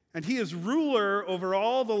 and he is ruler over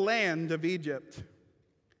all the land of Egypt.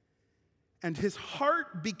 And his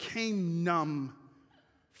heart became numb,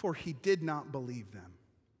 for he did not believe them.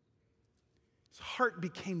 His heart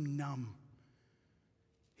became numb.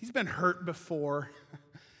 He's been hurt before.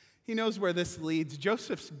 He knows where this leads.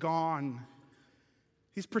 Joseph's gone.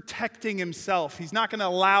 He's protecting himself. He's not going to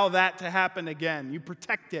allow that to happen again. You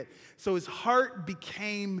protect it. So his heart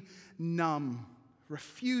became numb,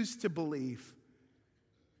 refused to believe.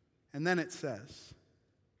 And then it says,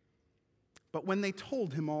 but when they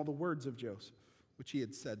told him all the words of Joseph, which he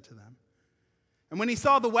had said to them, and when he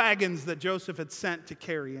saw the wagons that Joseph had sent to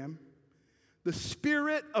carry him, the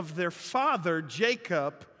spirit of their father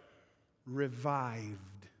Jacob revived,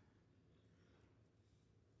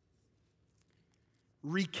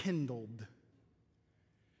 rekindled,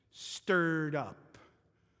 stirred up.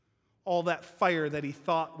 All that fire that he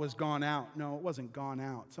thought was gone out. No, it wasn't gone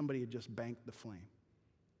out. Somebody had just banked the flame.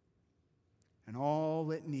 And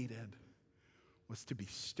all it needed was to be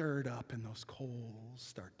stirred up and those coals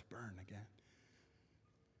start to burn again.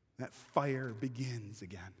 That fire begins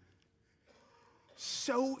again.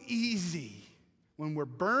 So easy when we're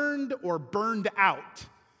burned or burned out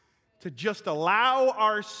to just allow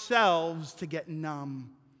ourselves to get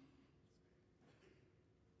numb.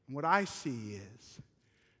 And what I see is,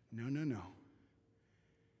 no.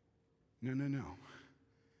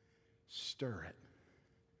 Stir it.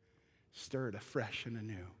 Stir it afresh and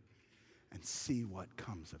anew and see what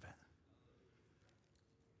comes of it.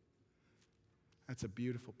 That's a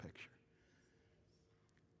beautiful picture.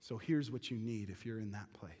 So here's what you need if you're in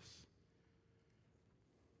that place.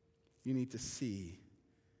 You need to see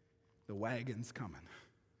the wagons coming.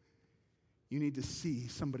 You need to see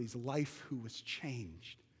somebody's life who was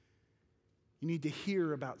changed. You need to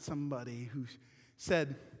hear about somebody who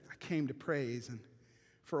said, I came to praise, and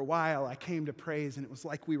for a while I came to praise, and it was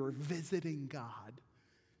like we were visiting God.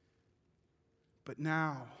 But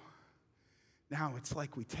now it's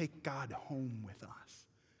like we take God home with us.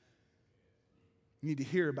 You need to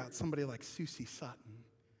hear about somebody like Susie Sutton,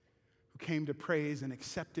 who came to praise and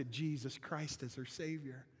accepted Jesus Christ as her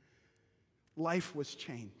Savior. Life was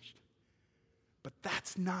changed. But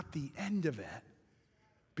that's not the end of it.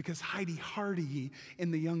 Because Heidi Hardy in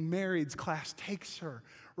the Young Marrieds class takes her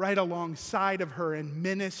right alongside of her and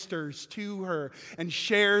ministers to her and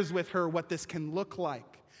shares with her what this can look like.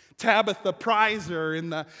 Tabitha Prizer in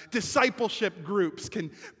the discipleship groups can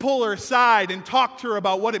pull her aside and talk to her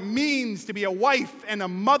about what it means to be a wife and a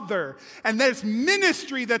mother. And there's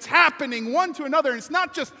ministry that's happening one to another. And it's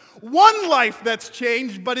not just one life that's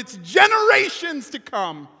changed, but it's generations to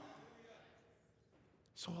come.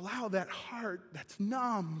 So allow that heart that's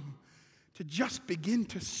numb to just begin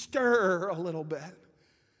to stir a little bit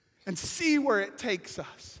and see where it takes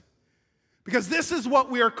us. Because this is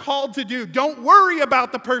what we are called to do. Don't worry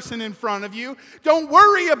about the person in front of you. Don't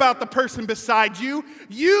worry about the person beside you.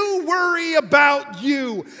 You worry about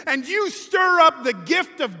you. And you stir up the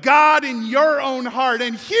gift of God in your own heart.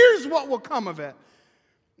 And here's what will come of it.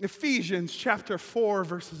 Ephesians chapter 4,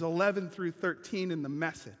 verses 11 through 13 in the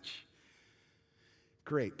Message.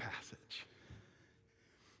 Great passage.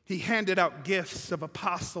 He handed out gifts of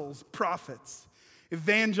apostles, prophets,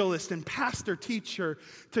 evangelist, and pastor teacher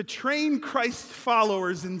to train Christ's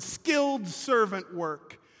followers in skilled servant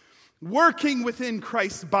work. working within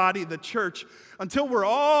Christ's body, the church, until we're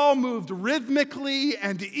all moved rhythmically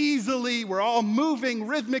and easily. We're all moving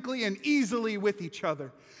rhythmically and easily with each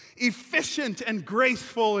other, efficient and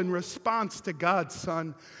graceful in response to God's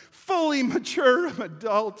Son, fully mature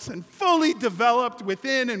adults and fully developed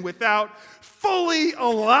within and without, fully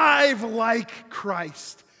alive like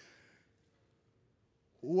Christ.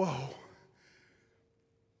 Whoa.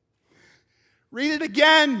 Read it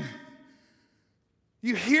again.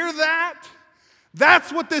 You hear that?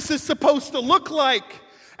 That's what this is supposed to look like.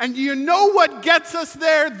 And you know what gets us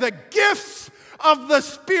there? The gifts of the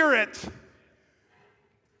Spirit.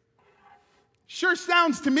 Sure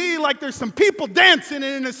sounds to me like there's some people dancing in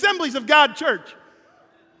an Assemblies of God church.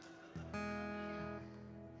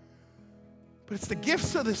 But it's the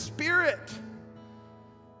gifts of the Spirit.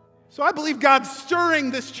 So I believe God's stirring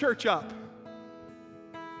this church up.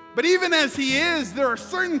 But even as He is, there are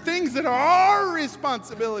certain things that are our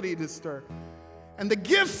responsibility to stir. And the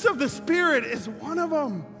gifts of the Spirit is one of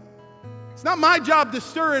them. It's not my job to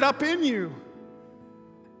stir it up in you.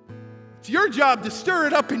 It's your job to stir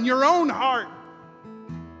it up in your own heart.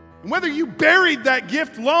 And whether you buried that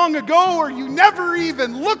gift long ago or you never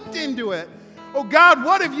even looked into it, oh God,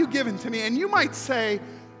 what have you given to me? And you might say,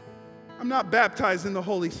 I'm not baptized in the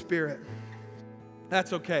Holy Spirit.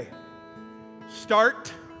 That's okay.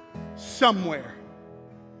 Start somewhere.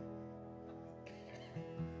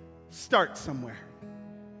 Start somewhere.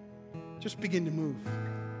 Just begin to move.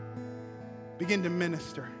 Begin to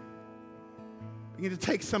minister. Begin to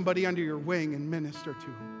take somebody under your wing and minister to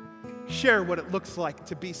them. Share what it looks like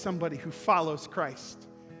to be somebody who follows Christ.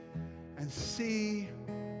 And see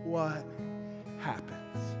what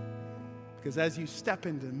happens. Because as you step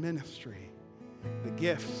into ministry, the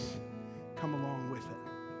gifts come along with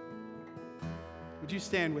it. Would you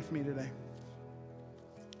stand with me today?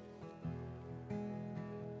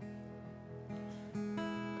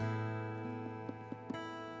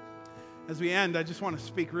 As we end, I just want to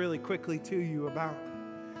speak really quickly to you about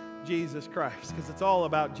Jesus Christ, because it's all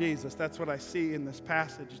about Jesus. That's what I see in this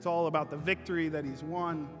passage. It's all about the victory that He's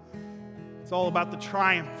won. It's all about the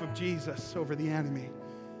triumph of Jesus over the enemy.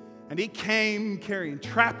 And He came carrying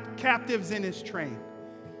trapped captives in His train.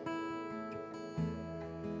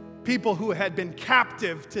 People who had been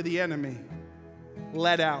captive to the enemy,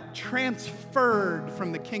 led out, transferred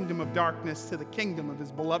from the kingdom of darkness to the kingdom of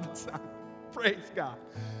His beloved Son. Praise God.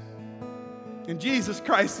 And Jesus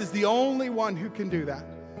Christ is the only one who can do that.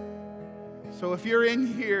 So if you're in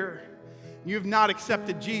here, you've not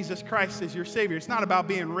accepted Jesus Christ as your Savior. It's not about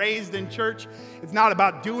being raised in church. It's not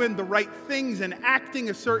about doing the right things and acting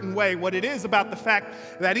a certain way. What it is about the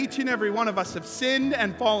fact that each and every one of us have sinned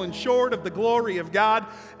and fallen short of the glory of God.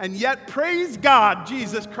 And yet, praise God,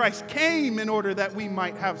 Jesus Christ came in order that we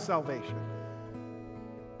might have salvation.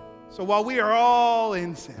 So while we are all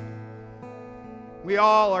in sin, we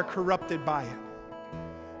all are corrupted by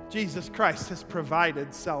it, Jesus Christ has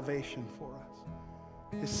provided salvation for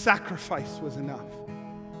us. His sacrifice was enough.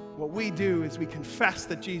 What we do is we confess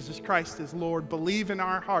that Jesus Christ is Lord, believe in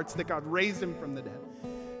our hearts that God raised Him from the dead,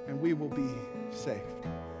 and we will be saved.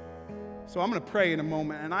 So I'm going to pray in a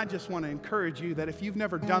moment, and I just want to encourage you that if you've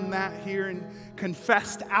never done that here and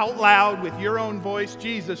confessed out loud with your own voice,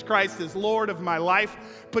 Jesus Christ is Lord of my life,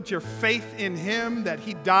 put your faith in Him, that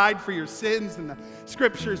He died for your sins and the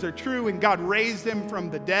Scriptures are true and God raised Him from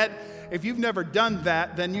the dead. If you've never done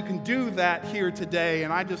that, then you can do that here today,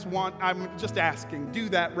 and I'm just asking, do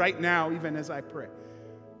that right now, even as I pray.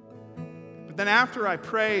 But then after I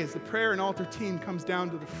pray, as the prayer and altar team comes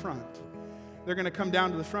down to the front, they're going to come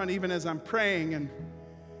down to the front even as I'm praying. And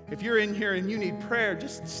if you're in here and you need prayer,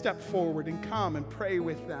 just step forward and come and pray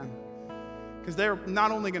with them. Because they're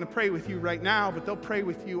not only going to pray with you right now, but they'll pray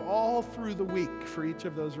with you all through the week for each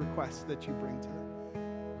of those requests that you bring to them.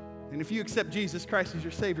 And if you accept Jesus Christ as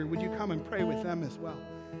your Savior, would you come and pray with them as well?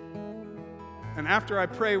 And after I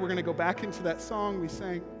pray, we're going to go back into that song we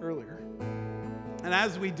sang earlier. And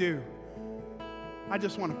as we do, I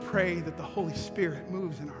just want to pray that the Holy Spirit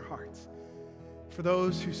moves in our hearts. For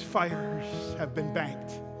those whose fires have been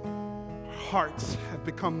banked, our hearts have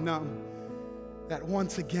become numb, that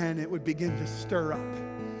once again it would begin to stir up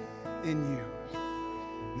in you.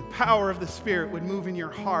 And the power of the Spirit would move in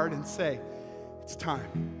your heart and say, it's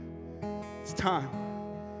time. It's time.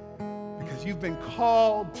 Because you've been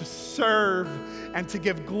called to serve and to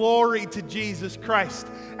give glory to Jesus Christ.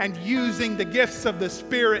 And using the gifts of the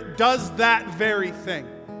Spirit does that very thing.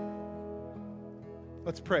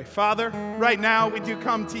 Let's pray. Father, right now we do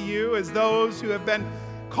come to you as those who have been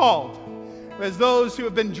called, as those who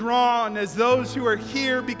have been drawn, as those who are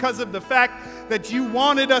here because of the fact that you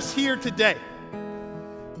wanted us here today.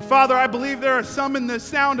 Father, I believe there are some in the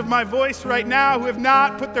sound of my voice right now who have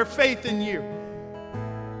not put their faith in you,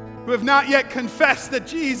 who have not yet confessed that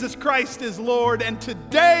Jesus Christ is Lord. And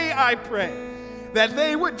today I pray that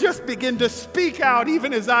they would just begin to speak out,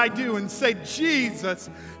 even as I do, and say, Jesus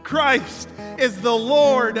Christ is the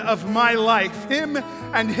Lord of my life. Him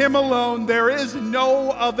and Him alone. There is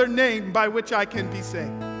no other name by which I can be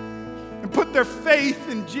saved. And put their faith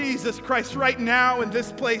in Jesus Christ right now in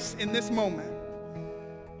this place, in this moment.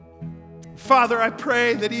 Father, I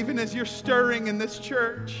pray that even as you're stirring in this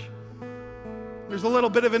church, there's a little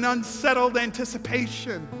bit of an unsettled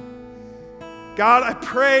anticipation. God, I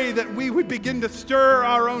pray that we would begin to stir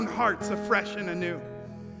our own hearts afresh and anew.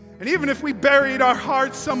 And even if we buried our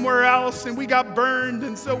hearts somewhere else and we got burned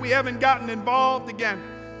and so we haven't gotten involved again,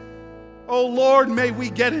 oh Lord, may we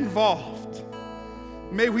get involved.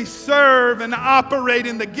 May we serve and operate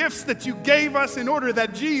in the gifts that you gave us in order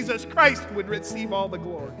that Jesus Christ would receive all the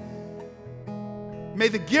glory. May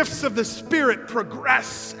the gifts of the Spirit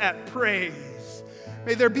progress at praise.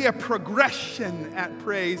 May there be a progression at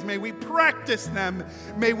praise. May we practice them.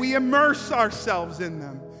 May we immerse ourselves in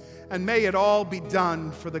them. And may it all be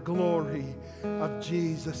done for the glory of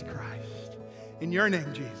Jesus Christ. In your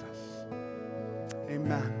name, Jesus.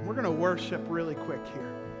 Amen. We're going to worship really quick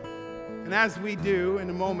here. And as we do, in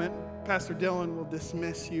a moment, Pastor Dylan will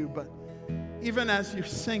dismiss you. But even as you're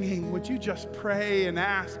singing, would you just pray and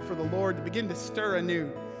ask for the Lord to begin to stir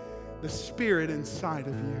anew the Spirit inside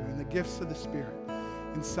of you and the gifts of the Spirit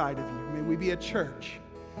inside of you. May we be a church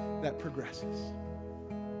that progresses.